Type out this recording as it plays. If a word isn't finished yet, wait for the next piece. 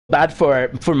bad for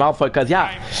Malfoy because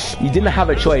yeah, you didn't have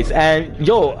a choice. And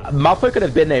yo, Malfoy could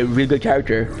have been a really good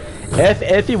character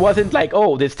if he wasn't like,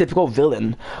 oh, this typical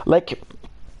villain. Like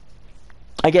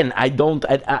again, I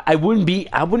wouldn't be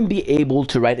able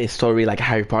to write a story like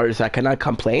Harry Potter, so I cannot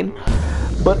complain.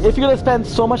 But if you're gonna spend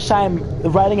so much time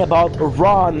writing about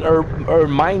Ron or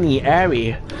Hermione,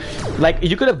 Harry, like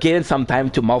you could have given some time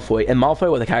to Malfoy, and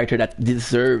Malfoy was a character that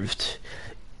deserved.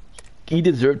 He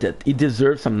deserved it. He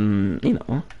deserved some, you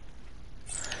know.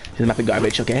 He's not the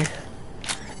garbage, okay?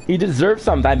 He deserved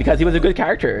some time because he was a good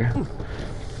character.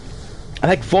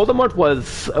 Like Voldemort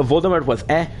was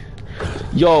eh.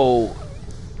 Yo,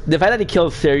 the fact that he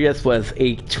killed Sirius was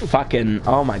a fucking,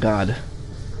 oh my god.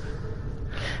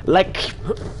 Like,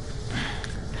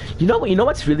 you know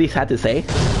what's really sad to say?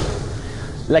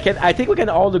 Like, I think we can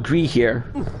all agree here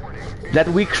that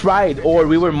we cried or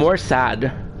we were more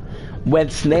sad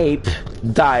when Snape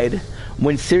died,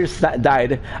 when Sirius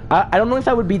died. I don't know if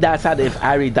I would be that sad if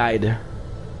Harry died.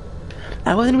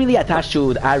 I wasn't really attached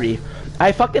to Harry.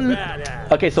 I fucking...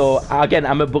 Okay, so again,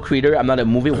 I'm a book reader, I'm not a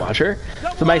movie watcher.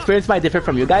 So my experience might differ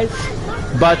from you guys.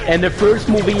 But in the first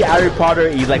movie, Harry Potter,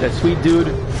 he's like a sweet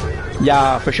dude.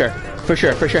 Yeah, for sure. For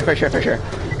sure.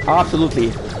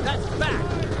 Absolutely.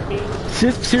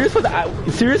 Sirius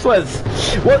was...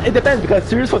 Well, it depends, because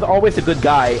Sirius was always a good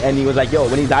guy, and he was like, yo,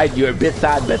 when he died, you're a bit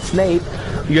sad, but Snape,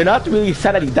 you're not really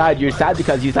sad that he died, you're sad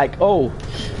because he's like, oh,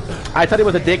 I thought he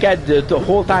was a dickhead the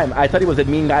whole time. I thought he was a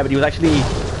mean guy, but he was actually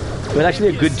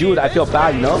a good dude. I feel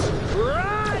bad, you know?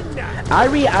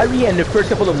 Harry in the first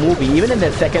couple of movies, even in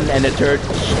the second and the third,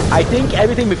 I think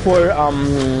everything before,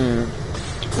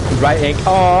 writing...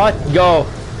 Oh, yo.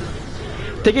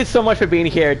 Thank you so much for being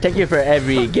here. Thank you for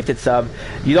every gifted sub.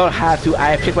 You don't have to.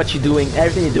 I appreciate what you're doing.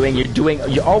 Everything you're doing.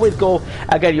 You always go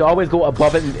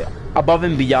above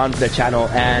and beyond the channel.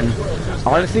 And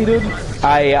honestly, dude,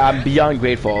 I'm beyond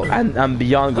grateful. I'm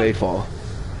beyond grateful.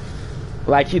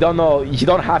 Like, you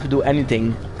don't have to do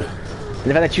anything.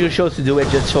 The fact that you chose to do it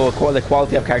just show the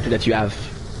quality of character that you have.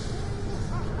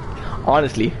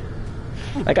 Honestly,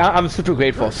 like I'm super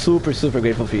grateful. Super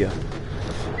grateful for you.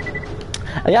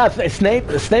 Yeah, Snape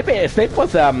was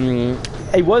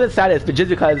it wasn't saddest, but just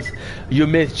because you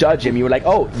misjudge him, you were like,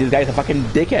 oh, this guy's a fucking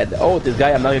dickhead. Oh, this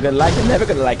guy, I'm not gonna like him, never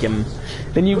gonna like him.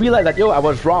 Then you realize that, yo, I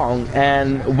was wrong,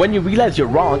 and when you realize you're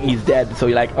wrong, he's dead. So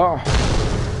you're like, oh,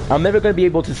 I'm never gonna be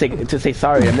able to say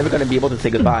sorry. I'm never gonna be able to say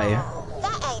goodbye.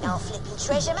 That ain't our flipping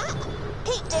treasure map.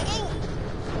 Keep digging.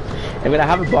 I'm gonna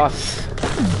have a boss.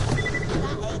 That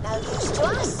ain't no use to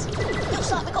us.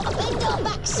 Looks like we got to bend our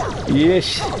backs up.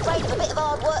 Yes. Not afraid of a bit of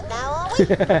hard work now, are we?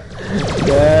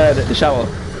 Good. The shovel.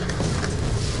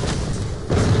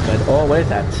 Good. Oh, what is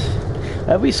that?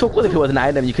 That would be so cool if it was an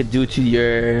item you could do to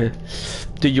your...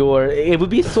 It would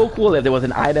be so cool if there was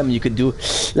an item you could do,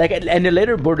 like in the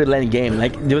later Borderlands game,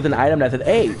 like there was an item that said,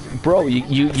 hey bro,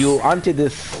 you onto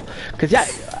this, because yeah,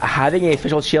 having a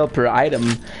special shield per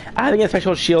item, having a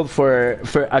special shield for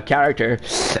a character,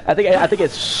 I think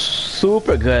it's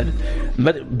super good.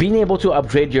 But being able to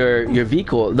upgrade your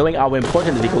vehicle, knowing how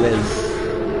important the vehicle is.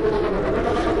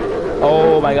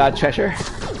 Oh my god, treasure.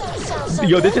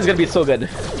 Yo, this is gonna be so good.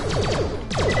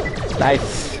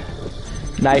 Nice.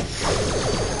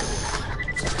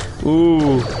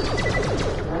 Ooh.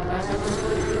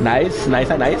 Nice.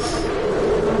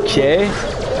 Okay.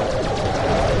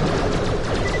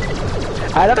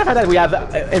 I love the fact that we have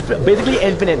basically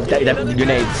infinite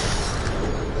grenades.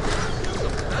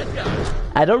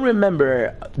 I don't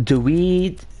remember. Do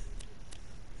we...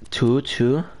 Two?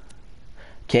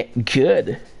 Okay,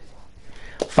 good.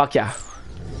 Fuck yeah.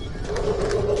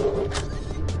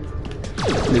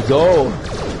 Let's go.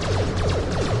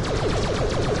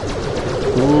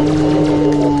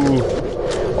 Ooh.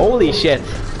 Holy shit.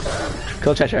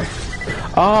 Kill treasure.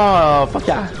 Oh, fuck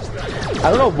yeah. I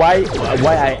don't know why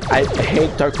I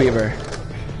hate Dark Weaver.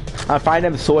 I find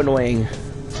them so annoying. Get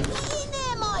in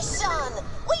there, my son.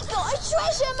 We've got a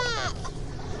treasure map.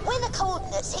 When the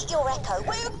coordinates hit your echo,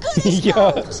 we're good as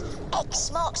gold.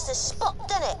 X marks the spot,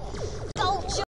 doesn't it?